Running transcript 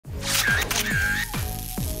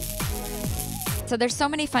So there's so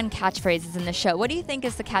many fun catchphrases in the show. What do you think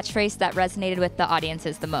is the catchphrase that resonated with the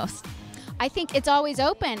audiences the most? I think it's always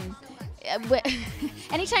open.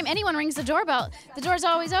 Anytime anyone rings the doorbell, the door's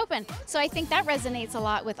always open. So I think that resonates a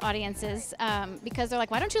lot with audiences because they're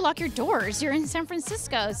like, why don't you lock your doors? You're in San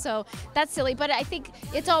Francisco. So that's silly. But I think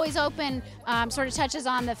it's always open sort of touches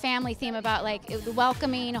on the family theme about like the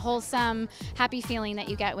welcoming, wholesome, happy feeling that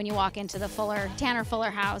you get when you walk into the Tanner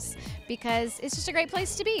Fuller house, because it's just a great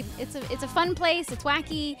place to be. It's a fun place. It's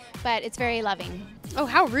wacky, but it's very loving. Oh,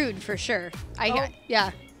 how rude, for sure.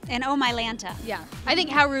 Yeah. And oh my Lanta. Yeah. I think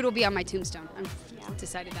how rude will be on my tombstone. I've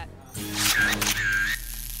decided that.